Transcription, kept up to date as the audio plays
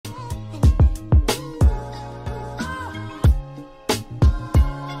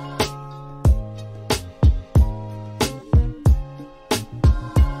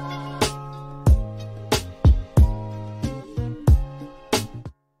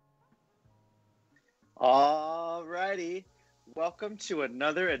Alrighty. Welcome to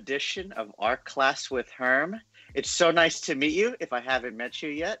another edition of Art Class with Herm. It's so nice to meet you if I haven't met you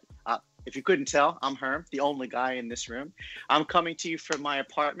yet. If you couldn't tell, I'm Herm, the only guy in this room. I'm coming to you from my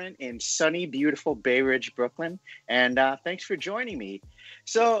apartment in sunny, beautiful Bay Ridge, Brooklyn. And thanks for joining me.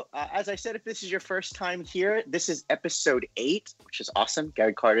 So, as I said, if this is your first time here, this is episode 8, which is awesome.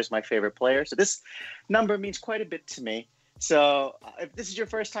 Gary Carter's my favorite player. So this number means quite a bit to me. So if this is your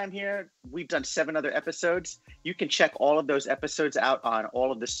first time here, we've done 7 other episodes. You can check all of those episodes out on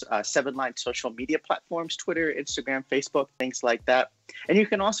all of the 7-Line social media platforms, Twitter, Instagram, Facebook, things like that. And you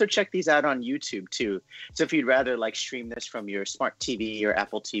can also check these out on YouTube too. So if you'd rather like stream this from your smart TV or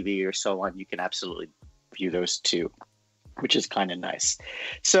Apple TV or so on, you can absolutely view those too, which is kind of nice.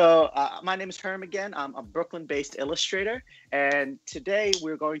 So my name is Herm again. I'm a Brooklyn-based illustrator. And today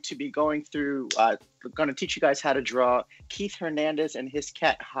we're going to be going through, we're going to teach you guys how to draw Keith Hernandez and his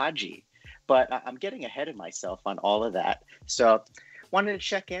cat Hadji. But I'm getting ahead of myself on all of that. So wanted to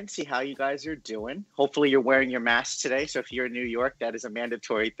check in, see how you guys are doing. Hopefully you're wearing your masks today. So if you're in New York, that is a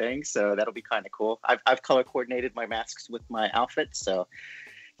mandatory thing. So that'll be kind of cool. I've color coordinated my masks with my outfit. So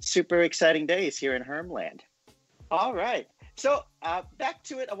super exciting days here in Hermland. All right. So back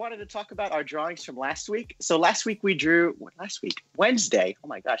to it. I wanted to talk about our drawings from last week. So last week we drew, Wednesday. Oh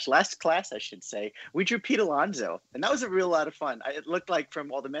my gosh, last class, I should say. We drew Pete Alonso. And that was a real lot of fun. It looked like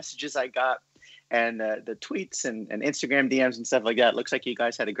from all the messages I got and the tweets and Instagram DMs and stuff like that, it looks like you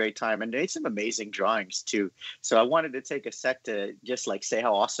guys had a great time and made some amazing drawings too. So I wanted to take a sec to just like say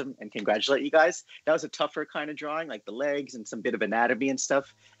how awesome and congratulate you guys. That was a tougher kind of drawing, like the legs and some bit of anatomy and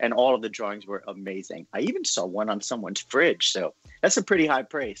stuff. And all of the drawings were amazing. I even saw one on someone's fridge. So that's a pretty high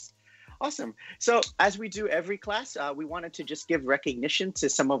praise. Awesome. So as we do every class, we wanted to just give recognition to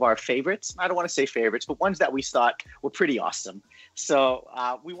some of our favorites. I don't want to say favorites, but ones that we thought were pretty awesome. So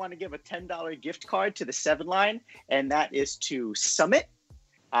we want to give a $10 gift card to the 7-Line, and that is to Summit,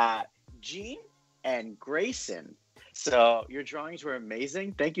 Jean, and Grayson. So your drawings were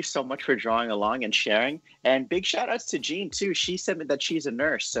amazing. Thank you so much for drawing along and sharing. And big shout outs to Jean too. She said that she's a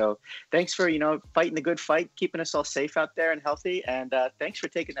nurse. So thanks for, fighting the good fight, keeping us all safe out there and healthy. And thanks for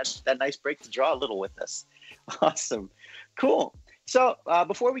taking that nice break to draw a little with us. Awesome. Cool. So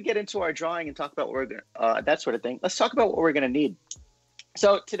before we get into our drawing and talk about what we're going that sort of thing, let's talk about what we're going to need.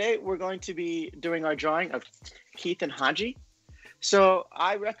 So today we're going to be doing our drawing of Keith and Hadji. So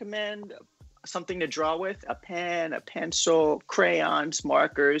I recommend something to draw with, a pen, a pencil, crayons,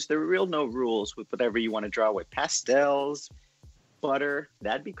 markers. There are real no rules with whatever you want to draw with. Pastels, butter,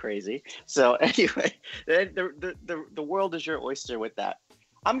 that'd be crazy. So anyway, the world is your oyster with that.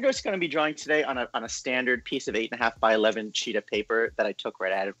 I'm just going to be drawing today on a standard piece of 8.5 by 11 sheet of paper that I took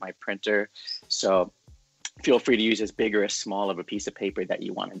right out of my printer. So feel free to use as big or as small of a piece of paper that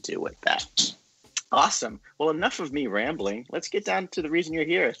you want to do with that. Awesome. Well, enough of me rambling. Let's get down to the reason you're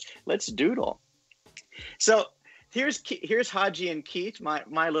here. Let's doodle. So here's Hadji and Keith,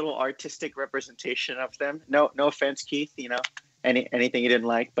 my little artistic representation of them. No offense, Keith. Anything you didn't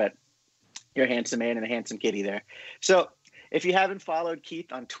like, but you're a handsome man and a handsome kitty there. So if you haven't followed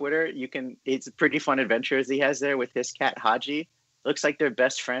Keith on Twitter, it's pretty fun adventures he has there with his cat Hadji. Looks like they're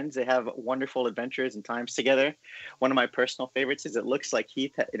best friends. They have wonderful adventures and times together. One of my personal favorites is it looks like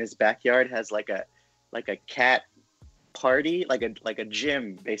Keith in his backyard has like a cat party, like a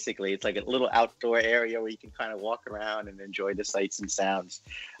gym, basically. It's like a little outdoor area where you can kind of walk around and enjoy the sights and sounds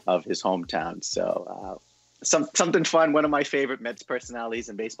of his hometown. So something fun. One of my favorite Mets personalities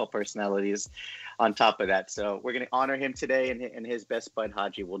and baseball personalities on top of that. So we're going to honor him today, and his best bud,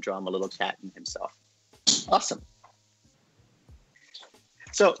 Hadji, will draw him a little cat in himself. Awesome.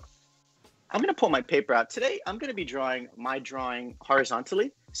 So I'm going to pull my paper out. Today, I'm going to be drawing my drawing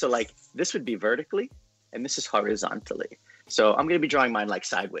horizontally. So like this would be vertically, and this is horizontally. So I'm going to be drawing mine like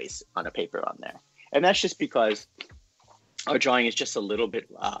sideways on a paper on there. And that's just because our drawing is just a little bit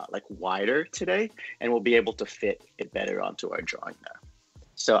like wider today, and we'll be able to fit it better onto our drawing there.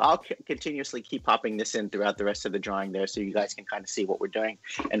 So I'll continuously keep popping this in throughout the rest of the drawing there so you guys can kind of see what we're doing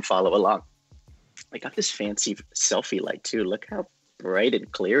and follow along. I got this fancy selfie light too. Look how bright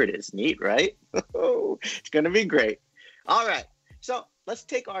and clear it is. Neat, right? It's going to be great. All right. So let's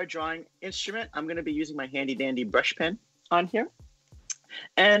take our drawing instrument. I'm going to be using my handy dandy brush pen on here.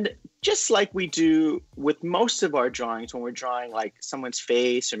 And just like we do with most of our drawings when we're drawing like someone's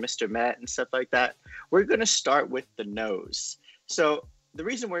face or Mr. Met and stuff like that, we're going to start with the nose. So the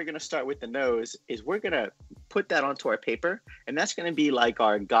reason we're going to start with the nose is we're going to put that onto our paper, and that's going to be like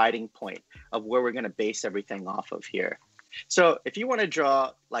our guiding point of where we're going to base everything off of here. So if you want to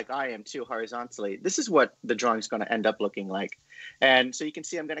draw like I am too horizontally, this is what the drawing is going to end up looking like. And so you can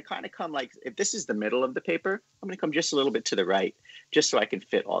see I'm going to kind of come like, if this is the middle of the paper, I'm going to come just a little bit to the right, just so I can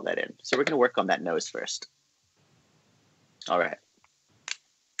fit all that in. So we're going to work on that nose first. All right.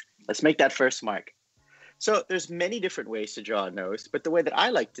 Let's make that first mark. So there's many different ways to draw a nose, but the way that I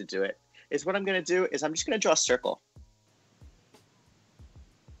like to do it is what I'm going to do is I'm just going to draw a circle.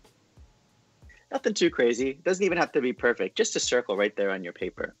 Nothing too crazy. It doesn't even have to be perfect. Just a circle right there on your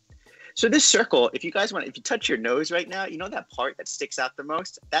paper. So this circle, if you guys want, if you touch your nose right now, you know that part that sticks out the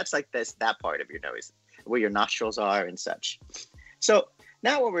most? That's like that part of your nose, where your nostrils are and such. So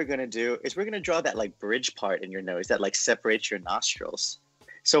now what we're going to do is we're going to draw that like bridge part in your nose that like separates your nostrils.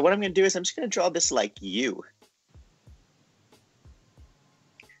 So what I'm going to do is I'm just going to draw this like U.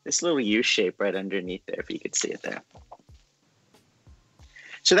 This little U shape right underneath there, if you could see it there.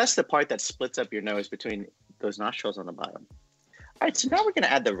 So that's the part that splits up your nose between those nostrils on the bottom. All right, so now we're going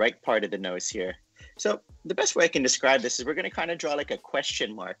to add the right part of the nose here. So the best way I can describe this is we're going to kind of draw like a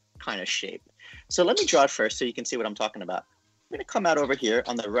question mark kind of shape. So let me draw it first so you can see what I'm talking about. I'm going to come out over here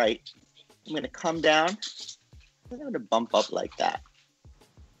on the right. I'm going to come down. I'm going to bump up like that.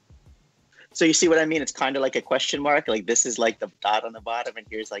 So you see what I mean? It's kind of like a question mark. Like this is like the dot on the bottom, and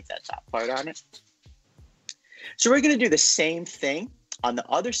here's like that top part on it. So we're going to do the same thing on the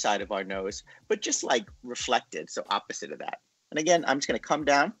other side of our nose, but just like reflected, so opposite of that. And again, I'm just going to come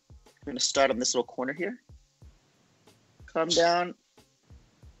down. I'm going to start on this little corner here. Come down,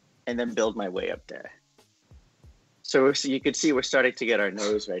 and then build my way up there. So you can see we're starting to get our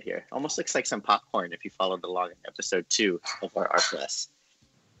nose right here. Almost looks like some popcorn if you followed along in episode 2 of our art class.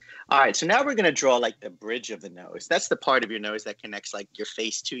 All right, so now we're going to draw like the bridge of the nose. That's the part of your nose that connects like your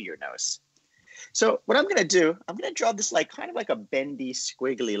face to your nose. So what I'm going to do, I'm going to draw this like kind of like a bendy,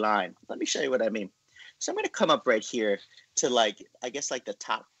 squiggly line. Let me show you what I mean. So I'm going to come up right here to like, I guess like the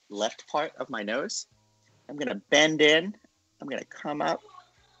top left part of my nose. I'm going to bend in. I'm going to come up,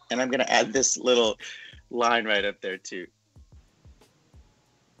 and I'm going to add this little line right up there too.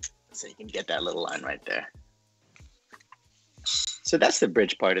 So you can get that little line right there. So that's the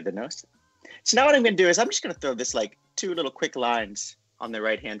bridge part of the nose. So now what I'm going to do is I'm just going to throw this like 2 little quick lines on the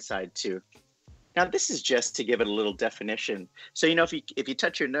right-hand side too. Now this is just to give it a little definition. So, you know, if you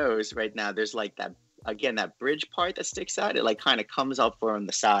touch your nose right now, there's like that, again, that bridge part that sticks out. It like kind of comes up from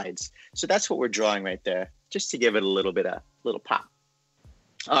the sides. So that's what we're drawing right there, just to give it a little bit of little pop.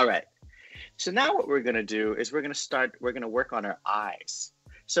 All right. So now what we're going to do is we're going to work on our eyes.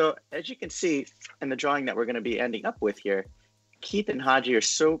 So as you can see in the drawing that we're going to be ending up with here, Keith and Hadji are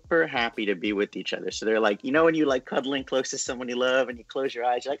super happy to be with each other. So they're like, you know, when you like cuddling close to someone you love and you close your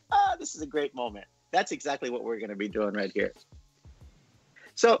eyes, you're like, ah, this is a great moment. That's exactly what we're going to be doing right here.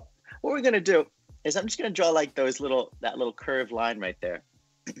 So what we're going to do is I'm just going to draw like that little curved line right there.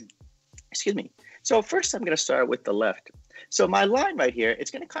 Excuse me. So first I'm going to start with the left. So my line right here, it's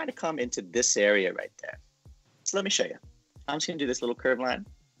going to kind of come into this area right there. So let me show you. I'm just going to do this little curved line.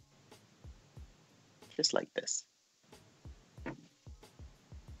 Just like this.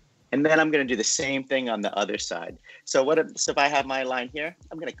 And then I'm going to do the same thing on the other side. So if I have my line here,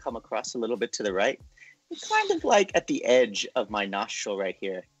 I'm going to come across a little bit to the right. It's kind of like at the edge of my nostril right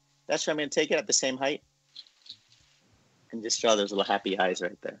here. That's where I'm going to take it at the same height. And just draw those little happy eyes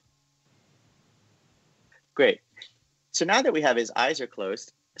right there. Great. So now that we have his eyes are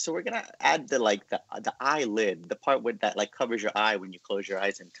closed, so we're going to add the eyelid, the part that like covers your eye when you close your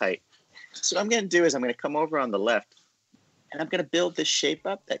eyes in tight. So what I'm going to do is I'm going to come over on the left. And I'm going to build this shape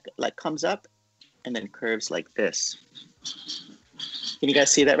up that like comes up and then curves like this. Can you guys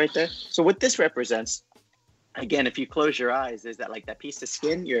see that right there? So what this represents, again, if you close your eyes, there's that like that piece of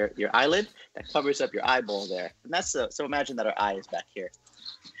skin, your eyelid, that covers up your eyeball there. And that's so imagine that our eye is back here.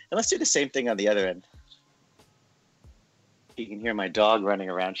 And let's do the same thing on the other end. You can hear my dog running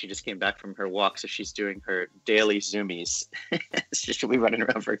around. She just came back from her walk, so she's doing her daily zoomies. She'll be running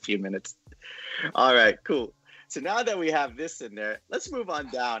around for a few minutes. All right, cool. So now that we have this in there, let's move on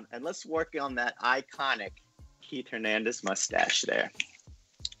down and let's work on that iconic Keith Hernandez mustache there.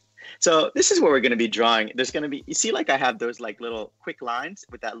 So this is what we're going to be drawing. There's going to be, you see like I have those like little quick lines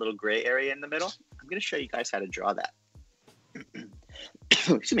with that little gray area in the middle. I'm going to show you guys how to draw that.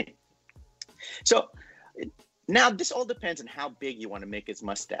 Excuse me. So now this all depends on how big you want to make his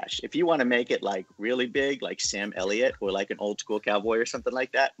mustache. If you want to make it like really big, like Sam Elliott or like an old school cowboy or something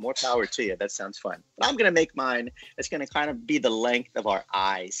like that, more power to you. That sounds fun. But I'm going to make mine. It's going to kind of be the length of our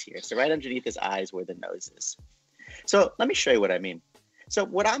eyes here. So right underneath his eyes where the nose is. So let me show you what I mean. So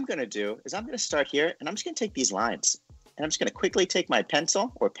what I'm going to do is I'm going to start here and I'm just going to take these lines and I'm just going to quickly take my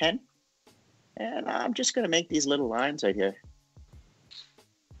pencil or pen And I'm just going to make these little lines right here.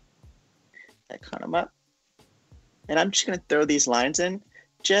 I cut them up. And I'm just going to throw these lines in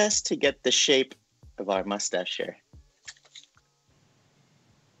just to get the shape of our mustache here.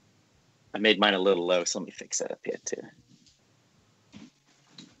 I made mine a little low, so let me fix that up here too.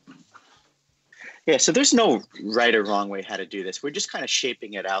 Yeah, so there's no right or wrong way how to do this. We're just kind of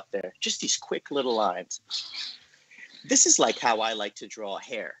shaping it out there. Just these quick little lines. This is like how I like to draw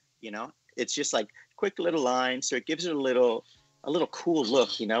hair, you know? It's just like quick little lines, so it gives it a little cool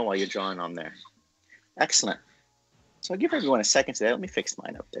look, you know, while you're drawing on there. Excellent. So I'll give everyone a second to that. Let me fix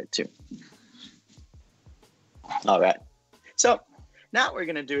mine up there too. All right. So now what we're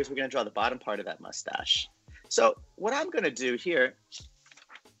going to do is we're going to draw the bottom part of that mustache. So what I'm going to do here,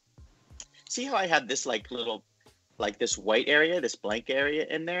 see how I have this like little, like this white area, this blank area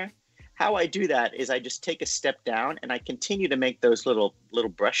in there? How I do that is I just take a step down and I continue to make those little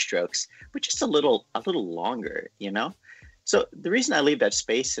brush strokes, but just a little longer, you know? So the reason I leave that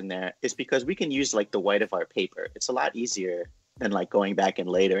space in there is because we can use like the white of our paper. It's a lot easier than like going back in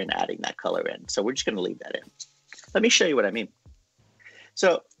later and adding that color in. So we're just going to leave that in. Let me show you what I mean.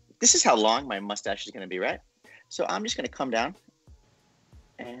 So this is how long my mustache is going to be, right? So I'm just going to come down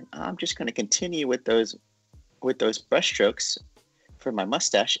and I'm just going to continue with those brush strokes for my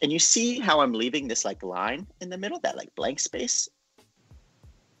mustache. And you see how I'm leaving this like line in the middle, that like blank space?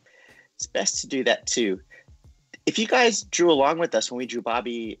 It's best to do that too. If you guys drew along with us when we drew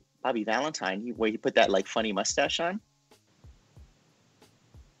Bobby Valentine, where he put that like funny mustache on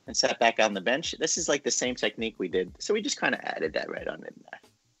and sat back on the bench, this is like the same technique we did. So we just kind of added that right on in there.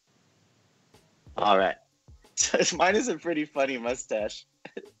 All right. So mine is a pretty funny mustache.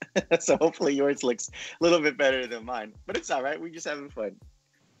 So hopefully yours looks a little bit better than mine, but it's all right. We're just having fun.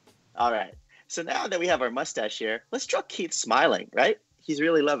 All right. So now that we have our mustache here, let's draw Keith smiling, right? He's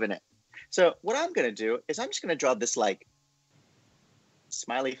really loving it. So what I'm going to do is I'm just going to draw this like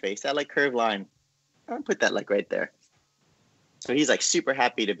smiley face, that like curved line. I'm going to put that like right there. So he's like super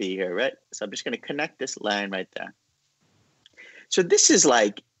happy to be here, right? So I'm just going to connect this line right there. So this is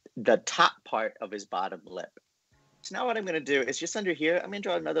like the top part of his bottom lip. So now what I'm going to do is just under here, I'm going to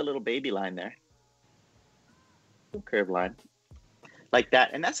draw another little baby line there. Little curved line. Like that.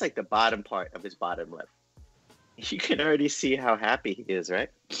 And that's like the bottom part of his bottom lip. You can already see how happy he is, right?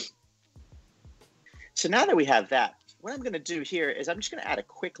 So now that we have that, what I'm going to do here is I'm just going to add a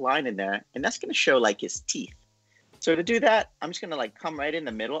quick line in there, and that's going to show like his teeth. So to do that, I'm just going to like come right in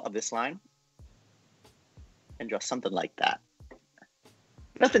the middle of this line and draw something like that.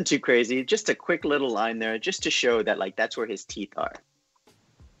 Nothing too crazy, just a quick little line there just to show that like that's where his teeth are.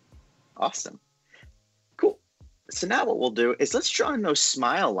 Awesome. Cool. So now what we'll do is let's draw in those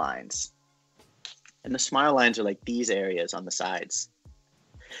smile lines. And the smile lines are like these areas on the sides.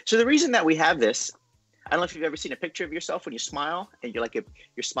 So the reason that we have this, I don't know if you've ever seen a picture of yourself when you smile and you're like, if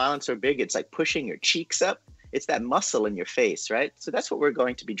you're smiling so big, it's like pushing your cheeks up. It's that muscle in your face, right? So that's what we're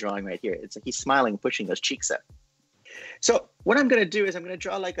going to be drawing right here. It's like he's smiling, pushing those cheeks up. So what I'm going to do is I'm going to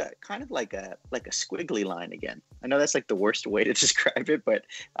draw like a kind of like a squiggly line again. I know that's like the worst way to describe it, but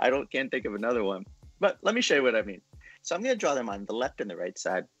can't think of another one. But let me show you what I mean. So I'm going to draw them on the left and the right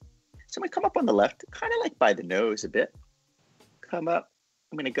side. So I'm going to come up on the left, kind of like by the nose a bit. Come up.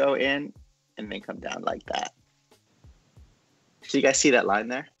 I'm going to go in and then come down like that. So you guys see that line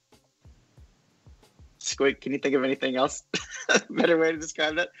there? Squig, can you think of anything else? Better way to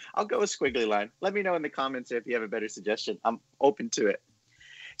describe that? I'll go with squiggly line. Let me know in the comments if you have a better suggestion. I'm open to it.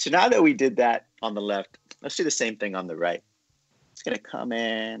 So now that we did that on the left, let's do the same thing on the right. It's going to come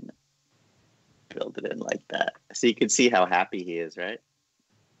in, build it in like that. So you can see how happy he is, right?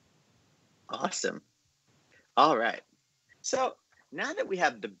 Awesome. All right. So now that we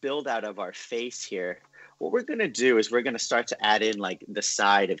have the build out of our face here, what we're going to do is we're going to start to add in like the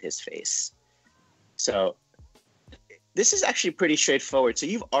side of his face. So this is actually pretty straightforward. So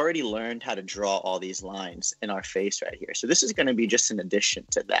you've already learned how to draw all these lines in our face right here. So this is going to be just an addition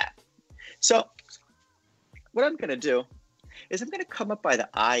to that. So what I'm going to do is I'm going to come up by the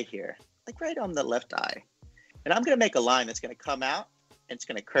eye here, like right on the left eye. And I'm going to make a line that's going to come out and it's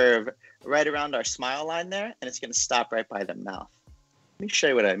going to curve right around our smile line there. And it's going to stop right by the mouth. Let me show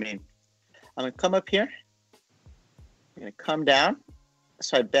you what I mean. I'm going to come up here. I'm going to come down.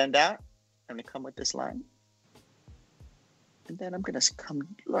 So I bend out. I'm going to come with this line. And then I'm going to come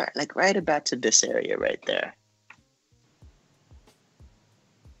like right about to this area right there.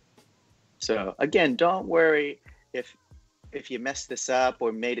 So again, don't worry if you messed this up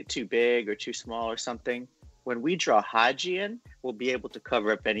or made it too big or too small or something. When we draw Hadji in, we'll be able to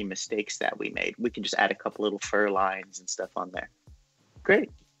cover up any mistakes that we made. We can just add a couple little fur lines and stuff on there. Great.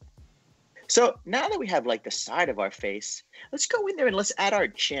 So now that we have like the side of our face, let's go in there and let's add our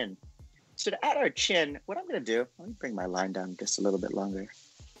chin. So to add our chin, what I'm going to do, let me bring my line down just a little bit longer.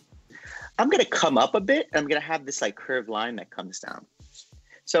 I'm going to come up a bit. I'm going to have this like curved line that comes down.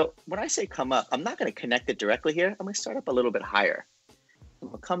 So when I say come up, I'm not going to connect it directly here. I'm going to start up a little bit higher. I'm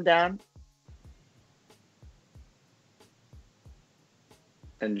going to come down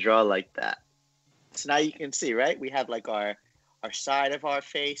and draw like that. So now you can see, right? We have like our side of our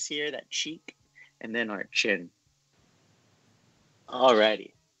face here, that cheek, and then our chin.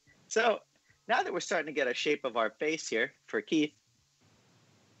 Alrighty. So now that we're starting to get a shape of our face here for Keith,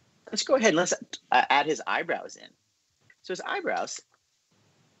 let's go ahead and let's add his eyebrows in. So his eyebrows,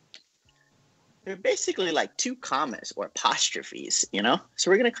 they're basically like two commas or apostrophes, you know? So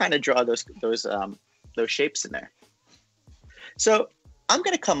we're going to kind of draw those shapes in there. So I'm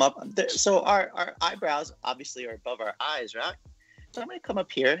going to come up. So our eyebrows obviously are above our eyes, right? So I'm going to come up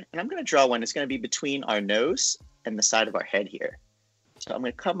here and I'm going to draw one. It's going to be between our nose and the side of our head here. So I'm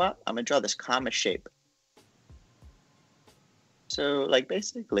going to come up. I'm going to draw this comma shape. So like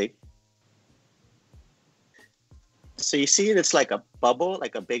basically, so you see it's like a bubble,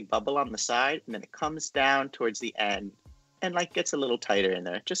 like a big bubble on the side, and then it comes down towards the end and like gets a little tighter in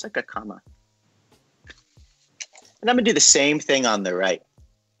there, just like a comma. And I'm going to do the same thing on the right.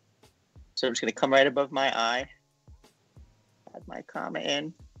 So I'm just going to come right above my eye, add my comma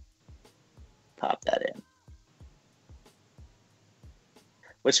in, pop that in.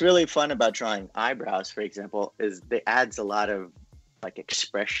 What's really fun about drawing eyebrows, for example, is it adds a lot of like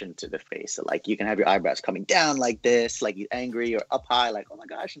expression to the face. So like you can have your eyebrows coming down like this, like you're angry, or up high, like, oh my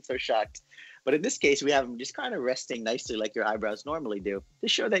gosh, I'm so shocked. But in this case, we have them just kind of resting nicely like your eyebrows normally do to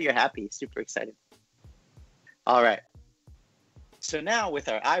show that you're happy, super excited. All right. So now with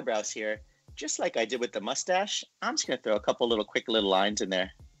our eyebrows here, just like I did with the mustache, I'm just going to throw a couple quick little lines in there.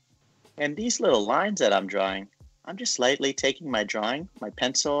 And these little lines that I'm drawing, I'm just slightly taking my drawing, my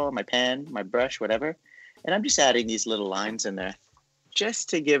pencil, my pen, my brush, whatever, and I'm just adding these little lines in there just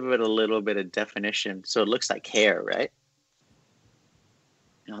to give it a little bit of definition so it looks like hair, right?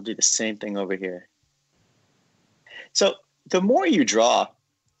 And I'll do the same thing over here. So the more you draw,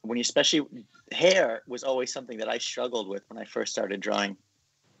 when you especially, hair was always something that I struggled with when I first started drawing.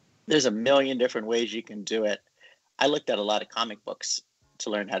 There's a million different ways you can do it. I looked at a lot of comic books to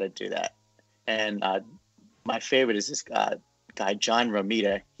learn how to do that. And my favorite is this guy, John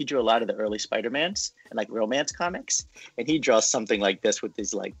Romita. He drew a lot of the early Spider-Mans and like romance comics. And he draws something like this with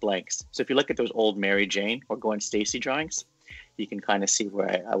these like blanks. So if you look at those old Mary Jane or Gwen Stacy drawings, you can kind of see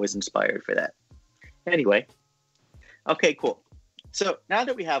where I was inspired for that. Anyway, okay, cool. So now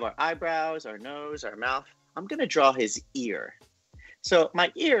that we have our eyebrows, our nose, our mouth, I'm going to draw his ear. So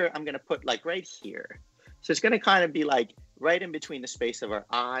my ear, I'm going to put like right here. So it's going to kind of be like right in between the space of our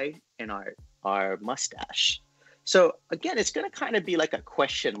eye and our mustache. So again, it's going to kind of be like a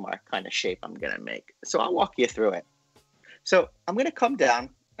question mark kind of shape I'm going to make. So I'll walk you through it. So I'm going to come down.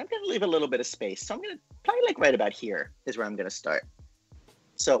 I'm going to leave a little bit of space. So I'm going to probably like right about here is where I'm going to start.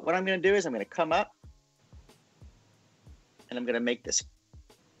 So what I'm going to do is I'm going to come up and I'm going to make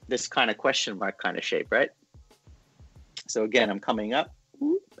this kind of question mark kind of shape, right? So again, I'm coming up,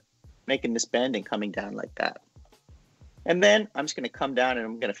 making this bend and coming down like that. And then I'm just going to come down and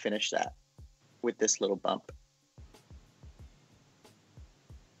I'm going to finish that with this little bump.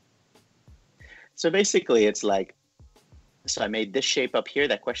 So basically it's like, so I made this shape up here,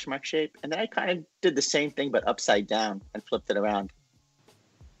 that question mark shape, and then I kind of did the same thing but upside down and flipped it around.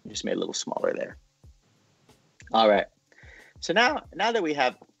 Just made it a little smaller there. All right. So now that we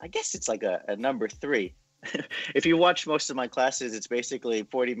have, I guess it's like a number 3. If you watch most of my classes, it's basically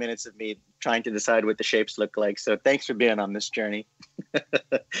 40 minutes of me trying to decide what the shapes look like. So thanks for being on this journey.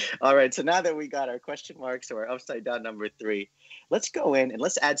 All right. So now that we got our question marks or our upside down number 3, let's go in and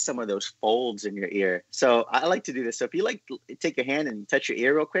let's add some of those folds in your ear. So I like to do this. So if you like, take your hand and touch your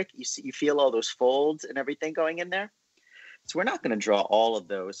ear real quick, you feel all those folds and everything going in there. So we're not going to draw all of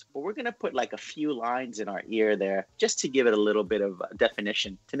those, but we're going to put like a few lines in our ear there just to give it a little bit of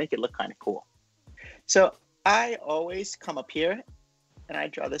definition to make it look kind of cool. So I always come up here and I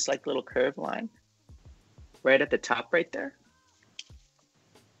draw this like little curved line right at the top right there.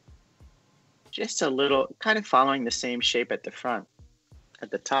 Just a little, kind of following the same shape at the front, at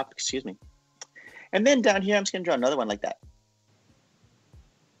the top, excuse me. And then down here, I'm just going to draw another one like that.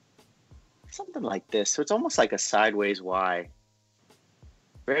 Something like this. So it's almost like a sideways Y.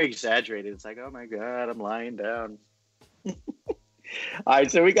 Very exaggerated. It's like, oh my God, I'm lying down. All right,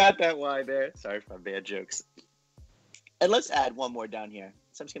 so we got that Y there. Sorry for my bad jokes. And let's add one more down here.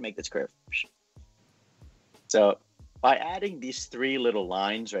 So I'm just going to make this curve. So By adding these three little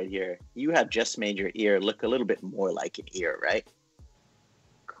lines right here, you have just made your ear look a little bit more like an ear, right?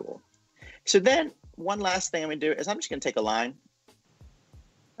 Cool. So then one last thing I'm going to do is I'm just going to take a line.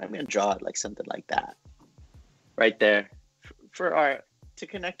 I'm going to draw it like something like that right there to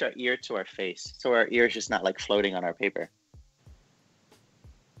connect our ear to our face. So our ear is just not like floating on our paper.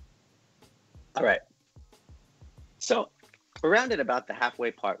 All right. So we're around at about the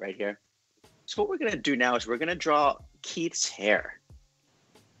halfway part right here. So what we're going to do now is we're going to draw Keith's hair.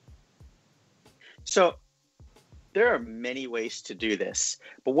 So there are many ways to do this,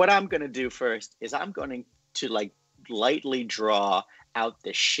 but what I'm going to do first is I'm going to like lightly draw out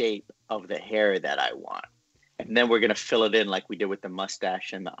the shape of the hair that I want. And then we're going to fill it in like we did with the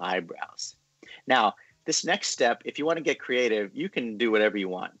mustache and the eyebrows. Now, this next step, if you want to get creative, you can do whatever you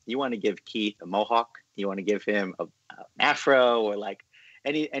want. You want to give Keith a mohawk, you want to give him an afro, or like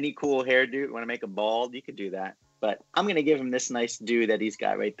any cool hairdo. You want to make a bald, you could do that. But I'm going to give him this nice do that he's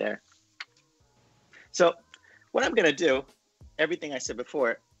got right there. So what I'm going to do, everything I said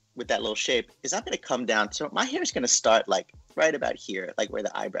before with that little shape, is I'm going to come down. So my hair is going to start like right about here, like where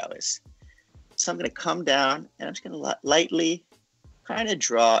the eyebrow is. So I'm going to come down and I'm just going to lightly kind of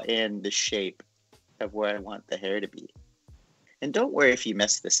draw in the shape of where I want the hair to be. And don't worry if you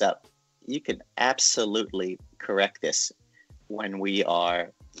mess this up. You can absolutely correct this when we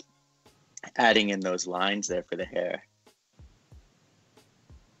are adding in those lines there for the hair.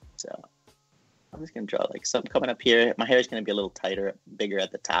 So I'm just going to draw like something coming up here. My hair is going to be a little tighter, bigger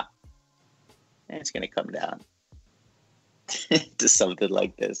at the top. And it's going to come down to something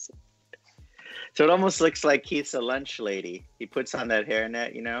like this. So it almost looks like Keith's a lunch lady. He puts on that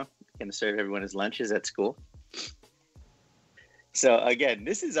hairnet, you know, going to serve everyone his lunches at school. So again,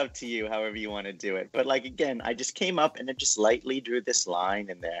 this is up to you, however you want to do it. But like, again, I just came up and then just lightly drew this line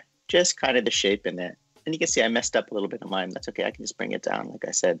in there, just kind of the shape in there. And you can see I messed up a little bit of mine. That's okay. I can just bring it down, like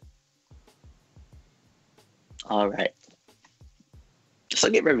I said. All right. So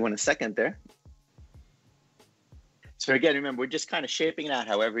I'll give everyone a second there. So again, remember, we're just kind of shaping it out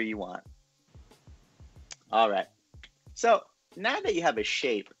however you want. All right. So now that you have a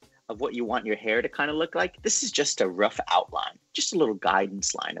shape of what you want your hair to kind of look like, this is just a rough outline, just a little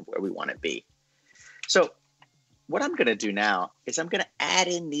guidance line of where we want to be. So what I'm going to do now is I'm going to add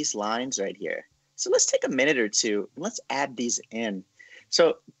in these lines right here. So let's take a minute or two and let's add these in.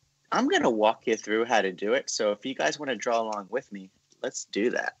 So I'm going to walk you through how to do it. So if you guys want to draw along with me, let's do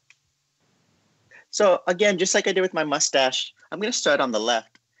that. So again, just like I did with my mustache, I'm going to start on the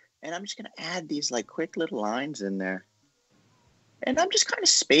left and I'm just going to add these like quick little lines in there. And I'm just kind of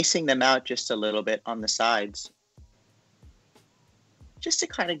spacing them out just a little bit on the sides. Just to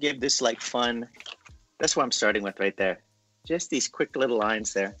kind of give this like fun, that's what I'm starting with right there. Just these quick little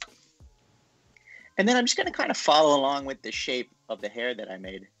lines there. And then I'm just going to kind of follow along with the shape of the hair that I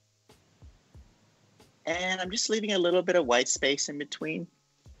made. And I'm just leaving a little bit of white space in between.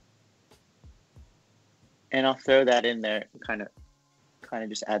 And I'll throw that in there and kind of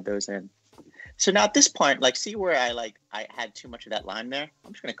just add those in. So now at this point, like, see where I had too much of that line there?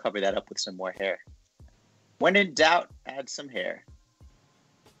 I'm just going to cover that up with some more hair. When in doubt, add some hair.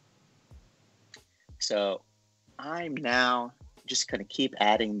 So I'm now just going to keep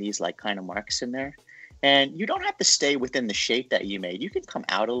adding these like kind of marks in there. And you don't have to stay within the shape that you made. You can come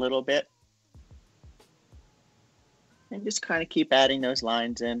out a little bit. And just kind of keep adding those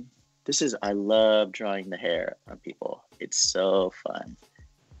lines in. I love drawing the hair on people. It's so fun.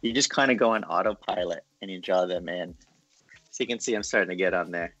 You just kind of go on autopilot and you draw them in. So you can see I'm starting to get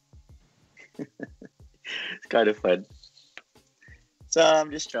on there. It's kind of fun. So I'm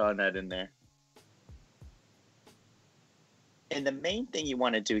just drawing that in there. And the main thing you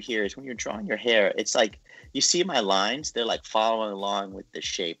want to do here is when you're drawing your hair, it's like, you see my lines, they're like following along with the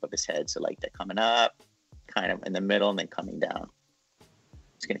shape of his head. So like they're coming up, kind of in the middle, and then coming down.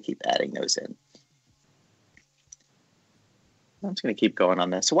 Just going to keep adding those in. I'm just going to keep going on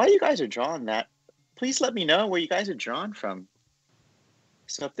this. So while you guys are drawing that, please let me know where you guys are drawn from.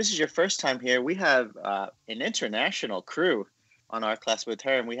 So if this is your first time here, we have an international crew on our class with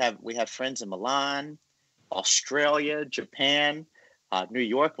Herm. We have friends in Milan, Australia, Japan, New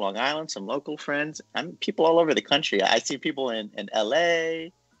York, Long Island, some local friends. People all over the country. I see people in LA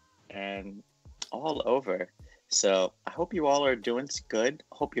and all over. So I hope you all are doing good.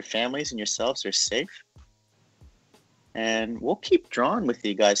 I hope your families and yourselves are safe. And we'll keep drawing with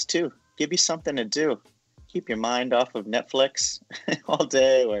you guys too. Give you something to do. Keep your mind off of Netflix all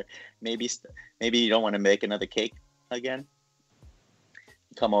day, or maybe you don't want to make another cake again.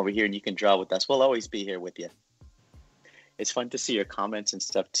 Come over here and you can draw with us. We'll always be here with you. It's fun to see your comments and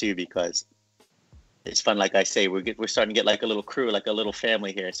stuff too, because It's fun, like I say, we're starting to get like a little crew, like a little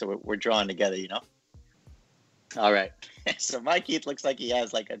family here. So we're drawing together, you know? All right. So my Keith looks like he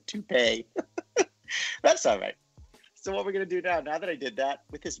has like a toupee. That's all right. So what we're gonna do now that I did that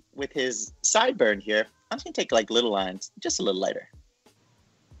with his sideburn here, I'm just gonna take like little lines, just a little lighter.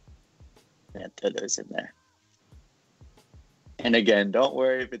 And throw those in there. And again, don't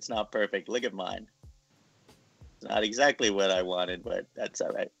worry if it's not perfect. Look at mine. It's not exactly what I wanted, but that's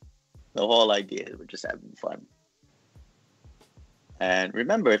all right. The whole idea is we're just having fun. And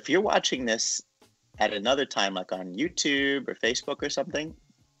remember, if you're watching this at another time, like on YouTube or Facebook or something,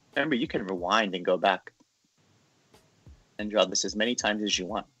 remember, you can rewind and go back and draw this as many times as you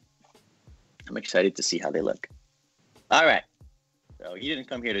want. I'm excited to see how they look. All right. So you didn't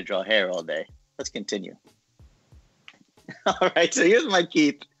come here to draw hair all day. Let's continue. All right. So here's my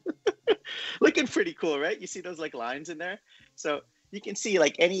Keith. Looking pretty cool, right? You see those like lines in there? So you can see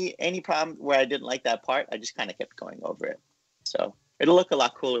like any problem where I didn't like that part, I just kind of kept going over it. So it'll look a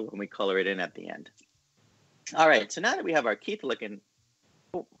lot cooler when we color it in at the end. All right. So now that we have our Keith looking,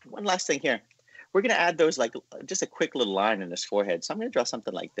 oh, one last thing here. We're going to add those like just a quick little line in his forehead. So I'm going to draw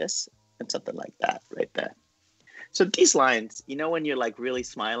something like this and something like that right there. So these lines, you know, when you're like really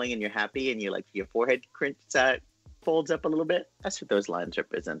smiling and you're happy and you're like your forehead folds up a little bit, that's what those lines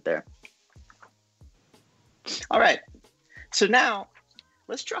represent there. All right. So now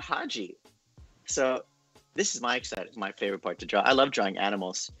let's draw Hadji. So this is my favorite part to draw. I love drawing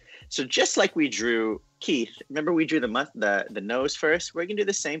animals. So just like we drew Keith, remember we drew the nose first? We're going to do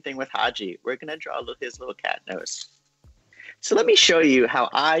the same thing with Hadji. We're going to draw his little cat nose. So let me show you how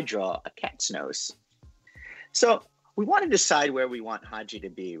I draw a cat's nose. So we want to decide where we want Hadji to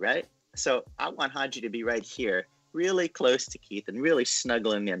be, right? So I want Hadji to be right here, really close to Keith and really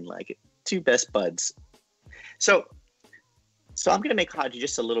snuggling in like two best buds. So I'm going to make Hadji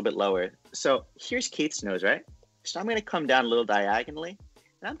just a little bit lower. So here's Keith's nose, right? So I'm going to come down a little diagonally,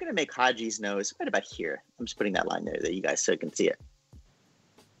 and I'm going to make Hadji's nose right about here. I'm just putting that line there that you guys so can see it.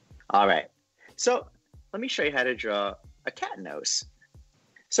 All right. So let me show you how to draw a cat nose.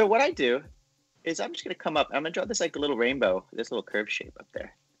 So what I do is I'm just going to come up. I'm going to draw this like a little rainbow, this little curved shape up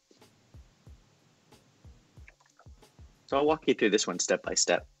there. So I'll walk you through this one step by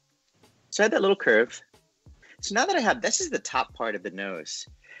step. So I had that little curve. So now that I have, this is the top part of the nose.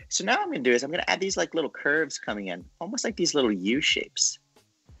 So now what I'm going to do is I'm going to add these like little curves coming in, almost like these little U shapes.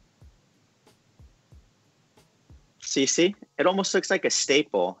 So you see, it almost looks like a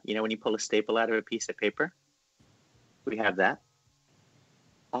staple. You know, when you pull a staple out of a piece of paper, we have that.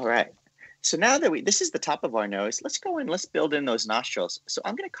 All right. So now that this is the top of our nose, let's go in, let's build in those nostrils. So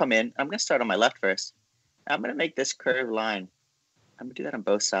I'm going to come in, I'm going to start on my left first. I'm going to make this curved line. I'm going to do that on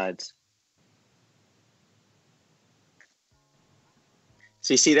both sides.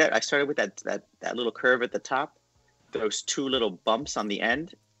 So you see that? I started with that little curve at the top, those two little bumps on the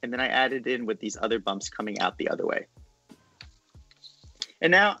end, and then I added in with these other bumps coming out the other way.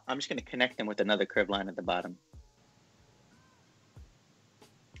 And now I'm just going to connect them with another curved line at the bottom.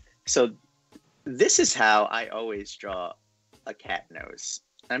 So this is how I always draw a cat nose.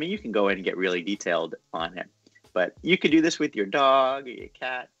 I mean, you can go in and get really detailed on it, but you could do this with your dog or your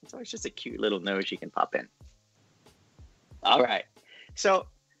cat. It's always just a cute little nose you can pop in. All right. So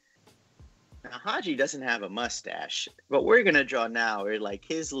now Hadji doesn't have a mustache. What we're going to draw now are like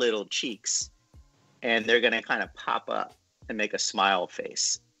his little cheeks, and they're going to kind of pop up and make a smile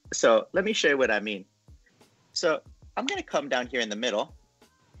face. So let me show you what I mean. So I'm going to come down here in the middle.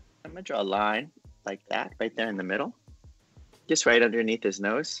 I'm going to draw a line like that right there in the middle, just right underneath his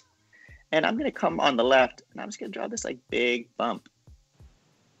nose. And I'm going to come on the left, and I'm just going to draw this like big bump.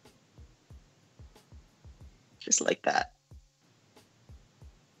 Just like that.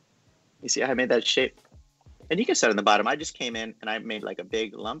 You see how I made that shape? And you can start on the bottom. I just came in and I made like a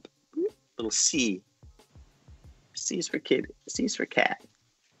big lump, little C. C is for kid, C is for cat.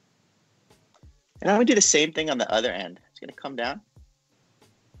 And I'm gonna do the same thing on the other end. It's gonna come down.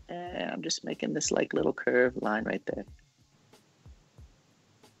 And I'm just making this like little curved line right there.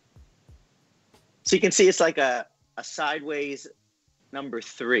 So you can see it's like a sideways number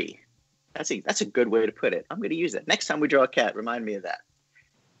 3. That's a good way to put it. I'm gonna use it. Next time we draw a cat, remind me of that.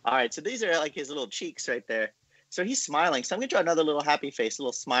 All right, so these are like his little cheeks right there. So he's smiling. So I'm going to draw another little happy face, a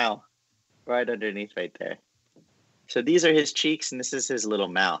little smile right underneath right there. So these are his cheeks, and this is his little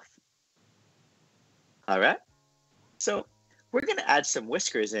mouth. All right. So we're going to add some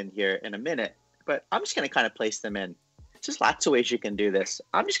whiskers in here in a minute, but I'm just going to kind of place them in. There's lots of ways you can do this.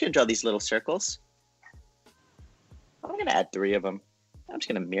 I'm just going to draw these little circles. I'm going to add 3 of them. I'm just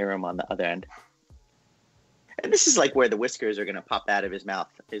going to mirror them on the other end. And this is like where the whiskers are going to pop out of his mouth,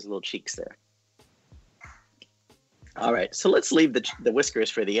 his little cheeks there. All right, so let's leave the whiskers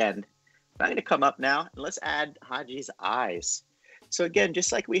for the end. I'm going to come up now, and let's add Hadji's eyes. So again,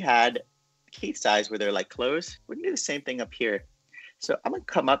 just like we had Keith's eyes where they're like closed, we're going to do the same thing up here. So I'm going to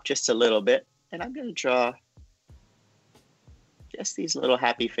come up just a little bit, and I'm going to draw just these little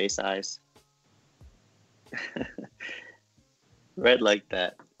happy face eyes. Red like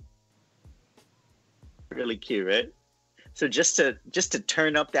that. Really cute, right? So just to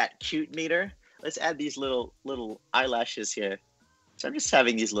turn up that cute meter, let's add these little eyelashes here. So I'm just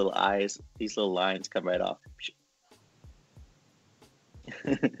having these little eyes, these little lines come right off.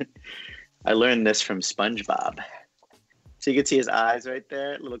 I learned this from SpongeBob. So you can see his eyes right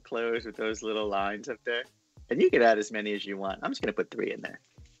there, a little closed with those little lines up there. And you can add as many as you want. I'm just going to put 3 in there.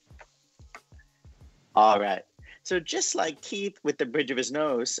 All right. So just like Keith with the bridge of his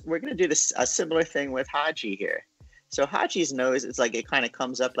nose, we're going to do a similar thing with Hadji here. So Hadji's nose, it's like it kind of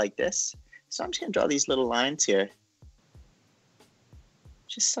comes up like this. So I'm just going to draw these little lines here.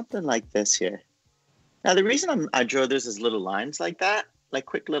 Just something like this here. Now, the reason I draw those as little lines like that, like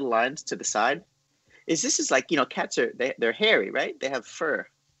quick little lines to the side, is this is like, cats they're hairy, right? They have fur.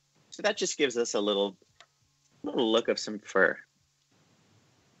 So that just gives us a little look of some fur.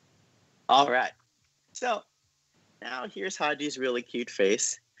 All right. So now here's Hadji's really cute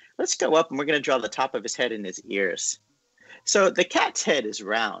face. Let's go up and we're going to draw the top of his head and his ears. So the cat's head is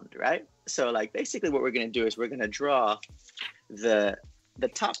round, right? So like basically what we're going to do is we're going to draw the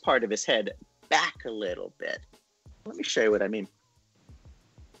top part of his head back a little bit. Let me show you what I mean.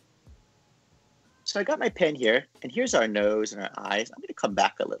 So I got my pen here, and here's our nose and our eyes. I'm going to come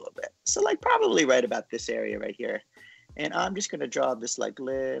back a little bit. So like probably right about this area right here. And I'm just going to draw this like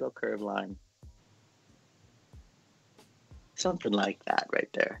little curved line. Something like that right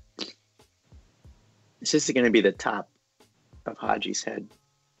there. This is going to be the top of Hadji's head.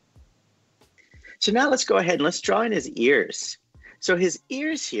 So now let's go ahead and let's draw in his ears. So his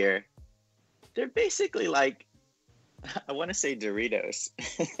ears here, they're basically like, I want to say Doritos,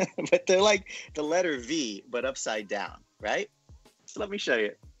 but they're like the letter V, but upside down, right? So let me show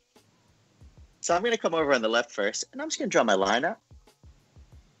you. So I'm going to come over on the left first, and I'm just going to draw my line up.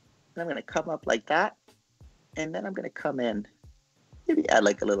 And I'm going to come up like that, and then I'm going to come in, maybe add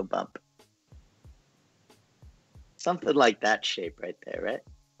like a little bump. Something like that shape right there, right?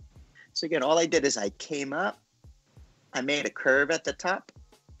 So again, all I did is I came up, I made a curve at the top,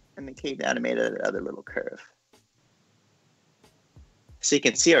 and then came down and made another little curve. So you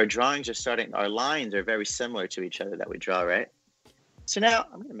can see our drawings are starting, our lines are very similar to each other that we draw, right? So now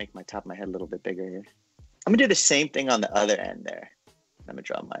I'm going to make my top of my head a little bit bigger here. I'm going to do the same thing on the other end there. I'm going to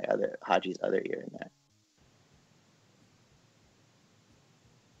draw my Hadji's other ear in there.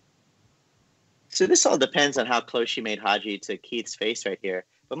 So this all depends on how close she made Hadji to Keith's face right here.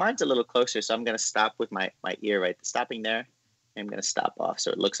 But mine's a little closer, so I'm going to stop with my ear right, stopping there. And I'm going to stop off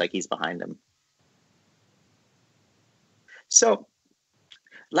so it looks like he's behind him. So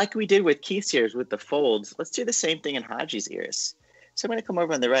like we did with Keith's ears with the folds, let's do the same thing in Hadji's ears. So I'm going to come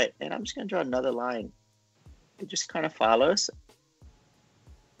over on the right, and I'm just going to draw another line. It just kind of follows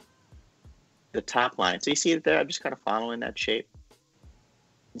the top line. So you see it there? I'm just kind of following that shape.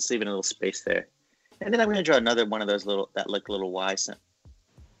 Just leaving a little space there. And then I'm going to draw another one of those little Y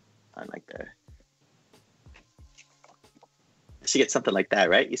on like there. So you get something like that,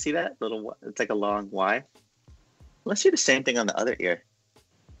 right? You see that? It's like a long Y. Let's do the same thing on the other ear.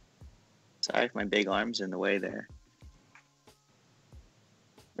 Sorry if my big arm's in the way there.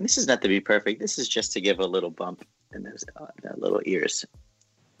 And this is not to be perfect. This is just to give a little bump in those little ears.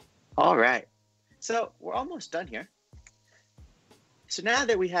 All right. So we're almost done here. So now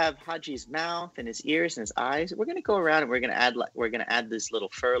that we have Hadji's mouth and his ears and his eyes, we're going to go around and we're going to add these little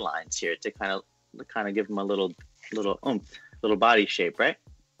fur lines here to kind of give him a little oomph, little body shape, right?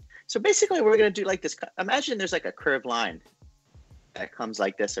 So basically we're going to do like this. Imagine there's like a curved line that comes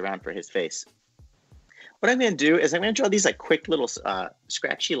like this around for his face. What I'm going to do is I'm going to draw these like quick little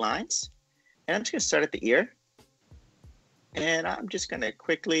scratchy lines. And I'm just going to start at the ear. And I'm just going to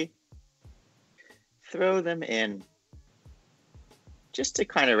quickly throw them in just to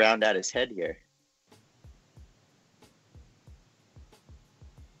kind of round out his head here.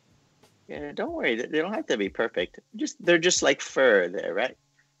 Yeah, don't worry. They don't have to be perfect. They're just like fur there, right?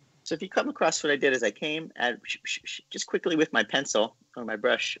 So if you come across what I did is I came at just quickly with my pencil or my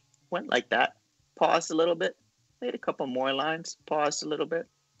brush, went like that, paused a little bit, made a couple more lines, paused a little bit,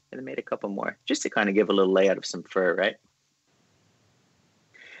 and then made a couple more, just to kind of give a little layout of some fur, right?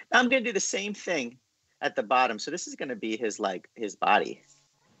 Now I'm going to do the same thing at the bottom. So this is going to be his body.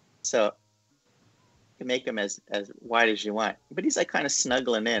 So you can make him as wide as you want, but he's like kind of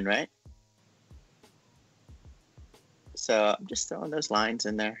snuggling in, right? So I'm just throwing those lines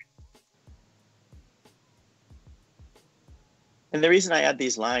in there. And the reason I add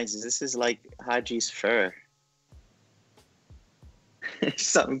these lines is this is like Hadji's fur.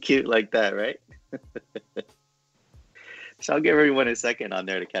 Something cute like that, right? So I'll give everyone a second on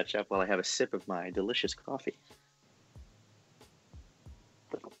there to catch up while I have a sip of my delicious coffee.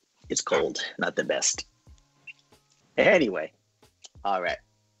 It's cold, not the best. Anyway, all right.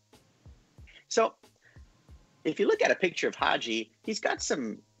 So if you look at a picture of Hadji, he's got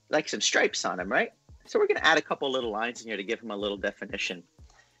some stripes on him, right? So we're going to add a couple little lines in here to give him a little definition.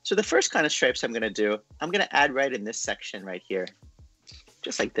 So the first kind of stripes I'm going to do, I'm going to add right in this section right here.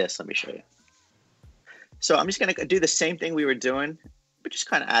 Just like this. Let me show you. So I'm just going to do the same thing we were doing, but just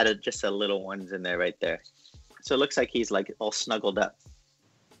kind of added just a little ones in there right there. So it looks like he's like all snuggled up.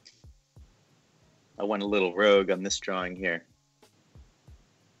 I went a little rogue on this drawing here.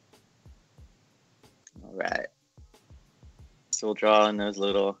 All right. So we'll draw in those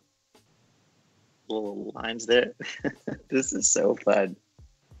little lines there. This is so fun.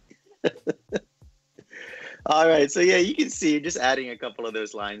 All right, so yeah, you can see just adding a couple of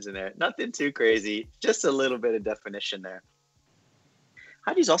those lines in there. Nothing too crazy, just a little bit of definition there.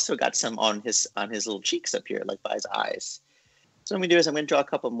 Hadji's also got some on his little cheeks up here, like by his eyes. So what I'm gonna do is I'm gonna draw a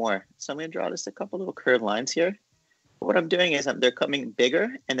couple more. So I'm gonna draw just a couple little curved lines here. But what I'm doing is they're coming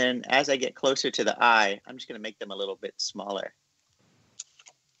bigger, and then as I get closer to the eye, I'm just gonna make them a little bit smaller.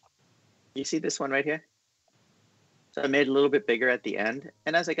 You see this one right here? So I made it a little bit bigger at the end,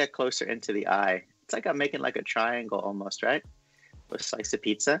 and as I got closer into the eye, it's like I'm making like a triangle almost, right? With a slice of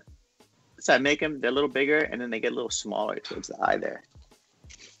pizza. So I make them, they're a little bigger, and then they get a little smaller towards the eye there.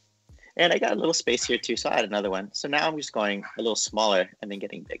 And I got a little space here too, so I had another one. So now I'm just going a little smaller and then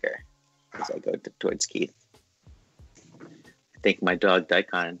getting bigger as I go towards Keith. I think my dog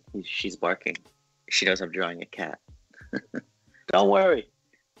Daikon, she's barking. She knows I'm drawing a cat. Don't worry.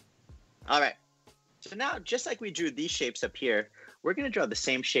 All right. So now, just like we drew these shapes up here, we're going to draw the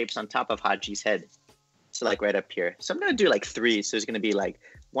same shapes on top of Hadji's head. So like right up here. So I'm going to do like three. So there's going to be like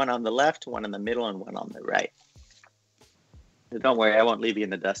one on the left, one in the middle, and one on the right. Don't worry, I won't leave you in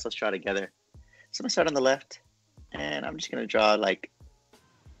the dust. Let's draw together. So I'm going to start on the left, and I'm just going to draw like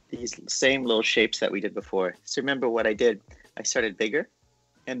these same little shapes that we did before. So remember what I did. I started bigger,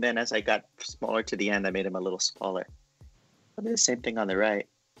 and then as I got smaller to the end, I made them a little smaller. I'll do the same thing on the right.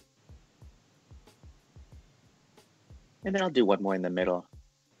 And then I'll do one more in the middle.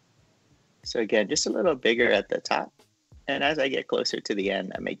 So again, just a little bigger at the top. And as I get closer to the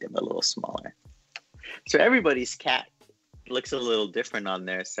end, I make them a little smaller. So everybody's cat looks a little different on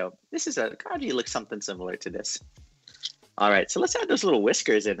there. So this is Hadji looks something similar to this. All right, so let's add those little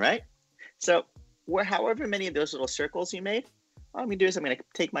whiskers in, right? So however many of those little circles you made, all I'm gonna do is I'm gonna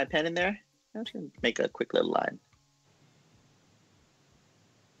take my pen in there. I'm just gonna make a quick little line.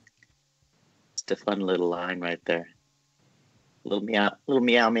 Just a fun little line right there. Little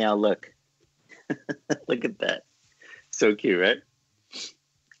meow look. Look at that. So cute, right?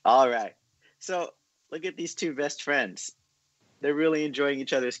 All right. So look at these two best friends. They're really enjoying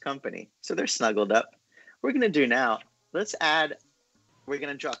each other's company. So they're snuggled up. We're going to do now, we're going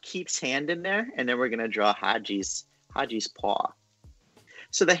to draw Keith's hand in there, and then we're going to draw Hadji's paw.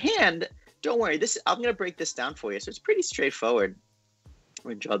 So the hand, don't worry, I'm going to break this down for you. So it's pretty straightforward.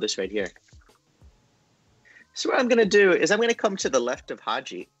 We're going to draw this right here. So what I'm going to do is I'm going to come to the left of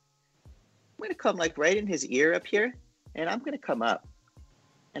Hadji. I'm going to come like right in his ear up here, and I'm going to come up.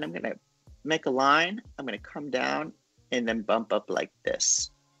 And I'm going to make a line. I'm going to come down and then bump up like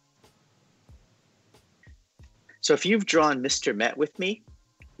this. So if you've drawn Mr. Met with me,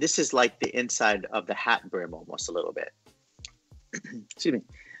 this is like the inside of the hat brim almost a little bit. Excuse me.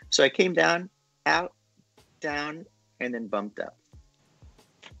 So I came down, out, down, and then bumped up.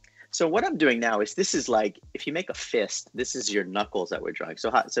 So what I'm doing now is this is like, if you make a fist, this is your knuckles that we're drawing.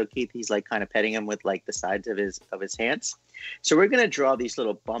 So Keith, he's like kind of petting him with like the sides of his hands. So we're going to draw these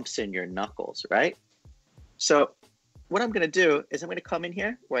little bumps in your knuckles, right? So what I'm going to do is I'm going to come in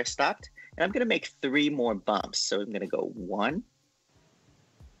here where I stopped, and I'm going to make 3 more bumps. So I'm going to go 1,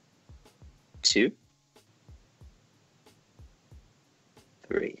 2,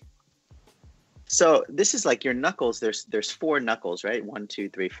 3. So this is like your knuckles. There's 4 knuckles, right? 1, 2,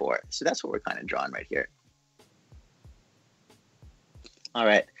 3, 4. So that's what we're kind of drawing right here. All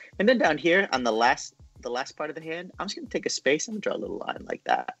right. And then down here on the last part of the hand, I'm just going to take a space and draw a little line like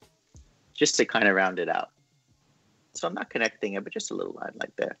that, just to kind of round it out. So I'm not connecting it, but just a little line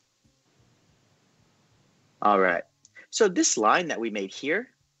like that. All right. So this line that we made here,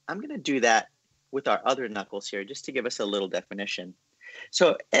 I'm going to do that with our other knuckles here, just to give us a little definition.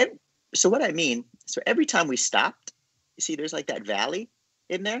 So what I mean, so every time we stopped, You see there's like that valley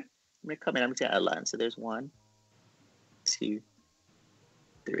in there? I'm going to come in. I'm going to add a line. So there's 1, 2,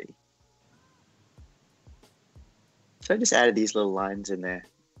 3. So I just added these little lines in there.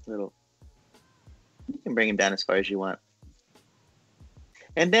 You can bring them down as far as you want.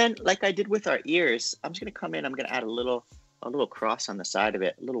 And then, like I did with our ears, I'm just going to come in. I'm going to add a little cross on the side of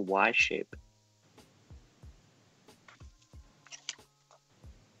it, a little Y shape.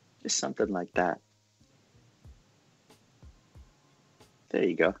 Just something like that. There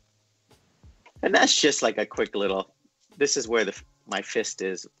you go. And that's just like a quick little, this is where my fist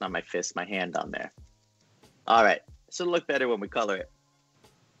is, not my fist, my hand on there. All right, so it'll look better when we color it.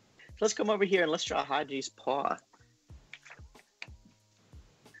 So let's come over here and let's draw Hadji's paw.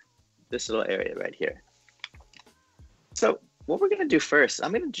 This little area right here. So what we're gonna do first,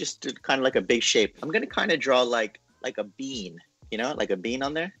 I'm gonna just do kind of like a big shape. I'm gonna kind of draw like a bean, you know, like a bean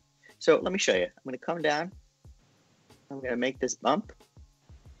on there. So let me show you. I'm gonna come down. I'm gonna make this bump.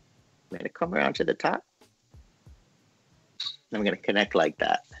 I'm gonna come around to the top. I'm gonna connect like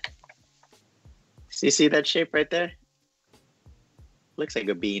that. So you see that shape right there? Looks like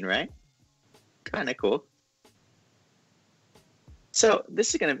a bean, right? Kind of cool. So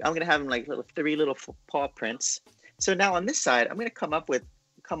this is I'm gonna have them like 3 little paw prints. So now on this side, I'm gonna come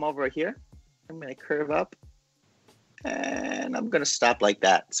over here. I'm gonna curve up, and I'm gonna stop like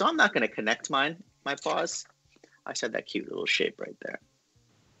that. So I'm not gonna connect my paws. I just had that cute little shape right there.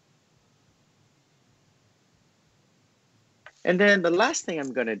 And then the last thing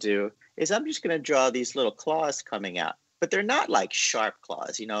I'm gonna do is I'm just gonna draw these little claws coming out, but they're not like sharp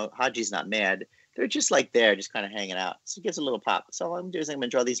claws. You know, Hadji's not mad. They're just like there, just kind of hanging out. So it gives a little pop. So all I'm gonna do is I'm gonna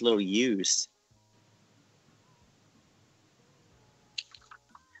draw these little U's.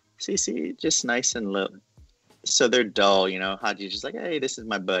 See, just nice and little. So they're dull, you know. Hadji's just like, hey, this is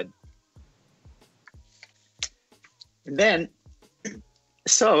my bud. And then,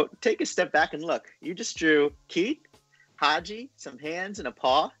 so take a step back and look. You just drew Keith, Hadji, some hands and a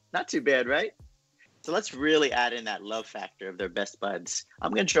paw. Not too bad, right? So let's really add in that love factor of their best buds.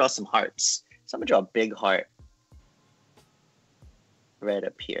 I'm gonna draw some hearts. So I'm gonna draw a big heart right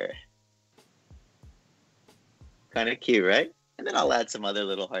up here. Kind of cute, right? And then I'll add some other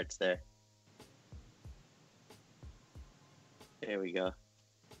little hearts there. There we go.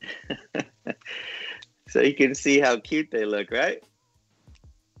 So you can see how cute they look, right?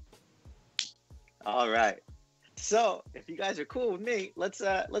 All right. So if you guys are cool with me, let's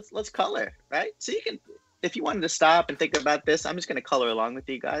color, right? So you can, if you wanted to stop and think about this, I'm just gonna color along with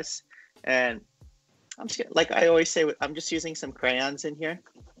you guys. And I'm just like I always say, I'm just using some crayons in here.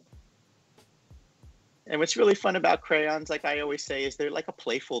 And what's really fun about crayons, like I always say, is they're like a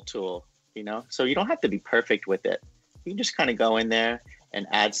playful tool, you know? So you don't have to be perfect with it. You can just kind of go in there and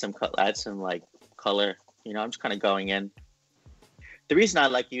add some like color, you know? I'm just kind of going in. The reason I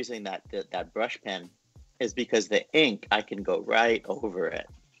like using that brush pen is because the ink, I can go right over it.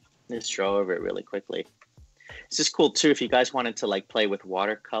 Just draw over it really quickly. It's just cool too if you guys wanted to like play with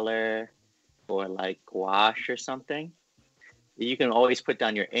watercolor or like gouache or something. You can always put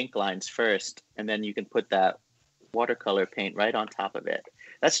down your ink lines first, and then you can put that watercolor paint right on top of it.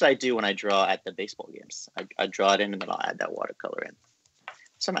 That's what I do when I draw at the baseball games. I draw it in, and then I'll add that watercolor in.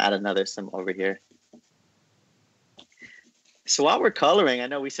 So I'm gonna add some over here. So while we're coloring, I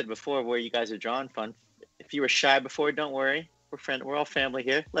know we said before where you guys are drawing from. If you were shy before, don't worry. We're all family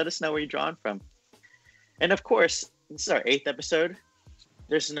here. Let us know where you're drawing from. And of course, this is our 8th episode.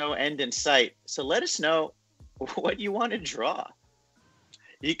 There's no end in sight. So let us know what you want to draw.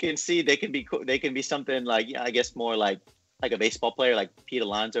 You can see they can be something like, yeah, I guess more like a baseball player, like Pete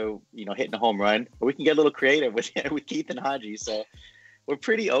Alonso, you know, hitting a home run. Or we can get a little creative with Keith and Hadji. So we're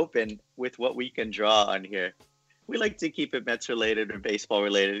pretty open with what we can draw on here. We like to keep it Mets related or baseball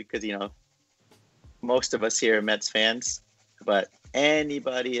related because, you know, most of us here are Mets fans, but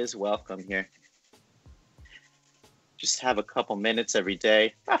anybody is welcome here. Just have a couple minutes every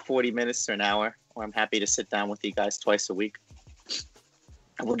day, about 40 minutes to an hour, where I'm happy to sit down with you guys twice a week.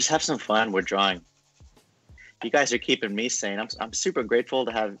 And we'll just have some fun. We're drawing. You guys are keeping me sane. I'm super grateful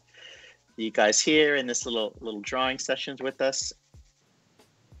to have you guys here in this little drawing sessions with us.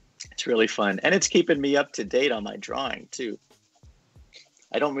 It's really fun. And it's keeping me up to date on my drawing too.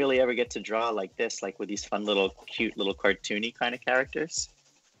 I don't really ever get to draw like this, like with these fun little cute little cartoony kind of characters.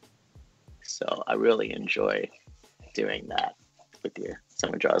 So I really enjoy doing that with you.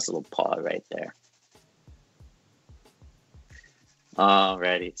 Someone draws a little paw right there.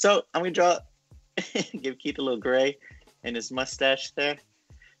 Alrighty. So I'm gonna draw, give Keith a little gray in his mustache there.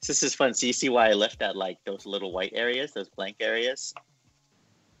 So this is fun. So you see why I left out like those little white areas, those blank areas.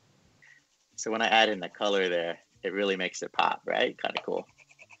 So when I add in the color there, it really makes it pop, right? Kind of cool.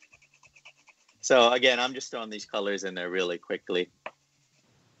 So again, I'm just throwing these colors in there really quickly.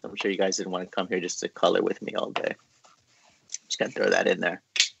 I'm sure you guys didn't want to come here just to color with me all day. Just gonna throw that in there.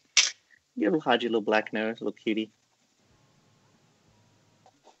 You have a little Hadji, little black nose, little cutie.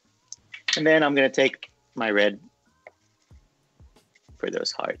 And then I'm gonna take my red for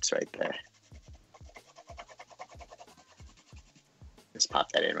those hearts right there. Just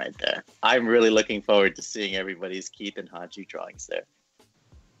pop that in right there. I'm really looking forward to seeing everybody's Keith and Hadji drawings there.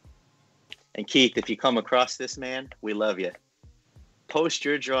 And Keith, if you come across this, man, we love you. Post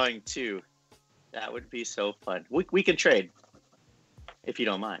your drawing too. That would be so fun. We can trade if you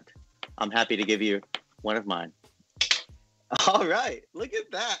don't mind. I'm happy to give you one of mine. All right, look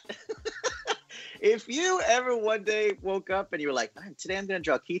at that. If you ever one day woke up and you were like, today I'm going to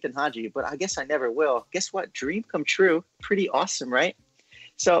draw Keith and Hadji, but I guess I never will. Guess what? Dream come true. Pretty awesome, right?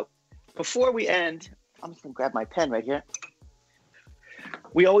 So before we end, I'm just going to grab my pen right here.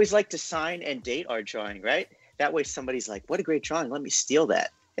 We always like to sign and date our drawing, right? That way somebody's like, what a great drawing. Let me steal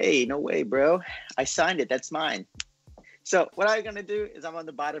that. Hey, no way, bro. I signed it. That's mine. So what I'm going to do is I'm on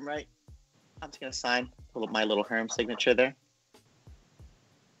the bottom right. I'm just going to sign my little Herm signature there.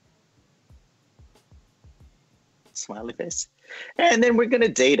 Smiley face. And then we're going to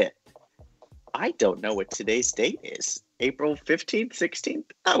date it. I don't know what today's date is. April 15th,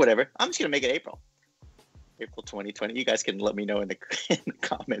 16th? Whatever. I'm just going to make it April. April 2020. You guys can let me know in the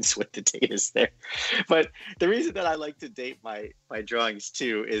comments what the date is there. But the reason that I like to date my drawings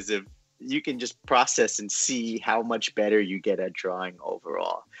too is if you can just process and see how much better you get at drawing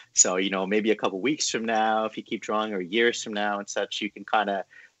overall. So, maybe a couple weeks from now, if you keep drawing, or years from now and such, you can kind of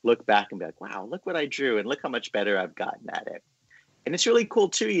look back and be like, wow, look what I drew and look how much better I've gotten at it. And it's really cool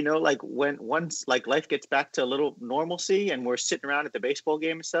too, like once life gets back to a little normalcy and we're sitting around at the baseball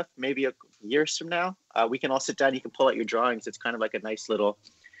game and stuff, maybe years from now, we can all sit down, you can pull out your drawings. It's kind of like a nice little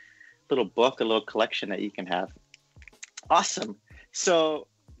book, a little collection that you can have. Awesome. So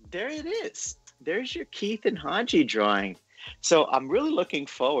there it is. There's your Keith and Hadji drawing. So I'm really looking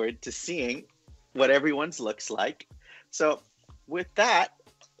forward to seeing what everyone's looks like. So with that,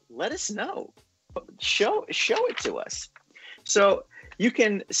 let us know. Show it to us. So you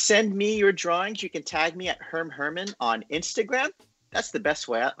can send me your drawings. You can tag me at Herm Herman on Instagram. That's the best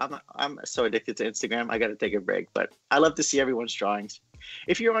way. I'm so addicted to Instagram. I got to take a break, but I love to see everyone's drawings.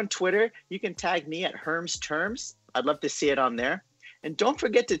 If you're on Twitter, you can tag me at Herm's Terms. I'd love to see it on there. And don't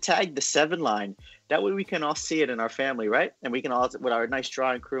forget to tag the 7 line. That way we can all see it in our family, right? And we can all, with our nice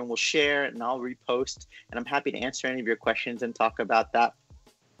drawing crew, and we'll share and I'll repost. And I'm happy to answer any of your questions and talk about that.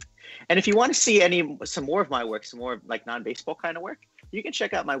 And if you want to see some more of my work, some more like non-baseball kind of work, you can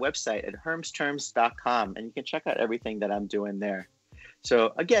check out my website at hermsterms.com, and you can check out everything that I'm doing there.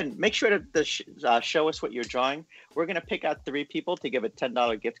 So again, make sure to show us what you're drawing. We're going to pick out 3 people to give a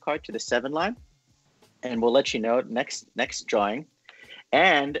 $10 gift card to the 7 line, and we'll let you know next drawing.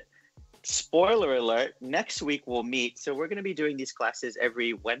 And spoiler alert, next week we'll meet. So we're going to be doing these classes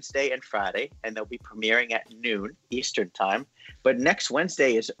every Wednesday and Friday, and they'll be premiering at noon Eastern time. But next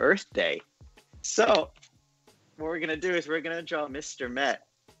Wednesday is Earth Day. So what we're going to do is we're going to draw Mr. Met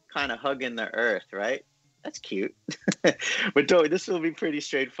kind of hugging the earth, right? That's cute. But this will be pretty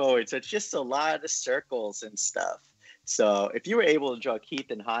straightforward. So it's just a lot of circles and stuff. So if you were able to draw Keith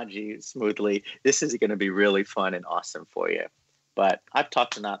and Hadji smoothly, this is going to be really fun and awesome for you. But I've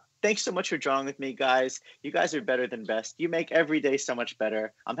talked enough. Thanks so much for drawing with me, guys. You guys are better than best. You make every day so much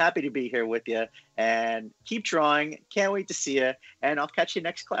better. I'm happy to be here with you. And keep drawing. Can't wait to see you. And I'll catch you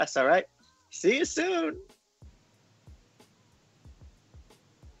next class, all right? See you soon.